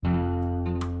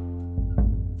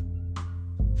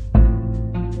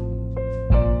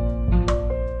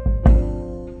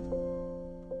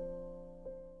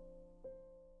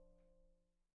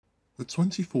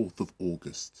24th of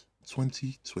August,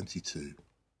 2022.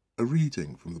 A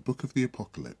reading from the book of the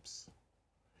Apocalypse.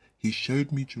 He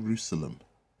showed me Jerusalem,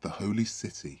 the holy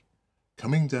city,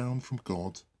 coming down from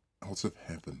God out of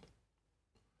heaven.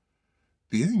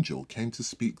 The angel came to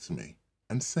speak to me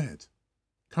and said,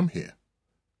 "Come here,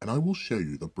 and I will show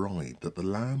you the bride that the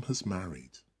Lamb has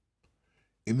married."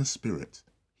 In the Spirit,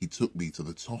 he took me to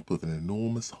the top of an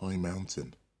enormous high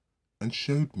mountain and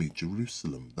showed me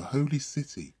Jerusalem, the holy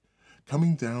city,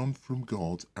 coming down from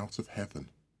God out of heaven.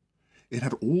 It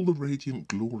had all the radiant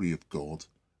glory of God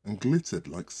and glittered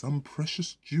like some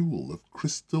precious jewel of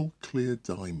crystal clear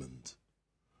diamond.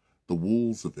 The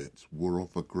walls of it were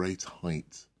of a great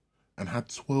height and had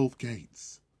 12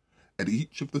 gates. At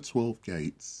each of the 12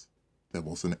 gates there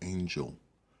was an angel,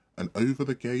 and over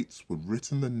the gates were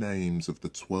written the names of the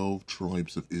 12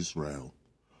 tribes of Israel.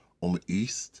 On the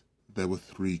east there were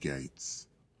 3 gates,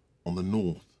 on the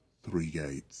north 3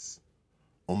 gates,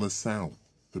 on the south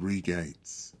 3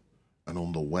 gates, and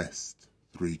on the west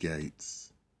 3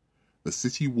 gates. The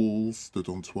city walls stood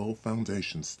on 12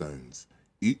 foundation stones,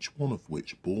 each one of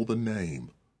which bore the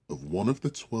name of one of the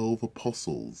 12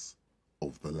 apostles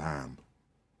of the Lamb.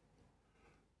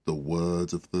 The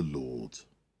word of the Lord.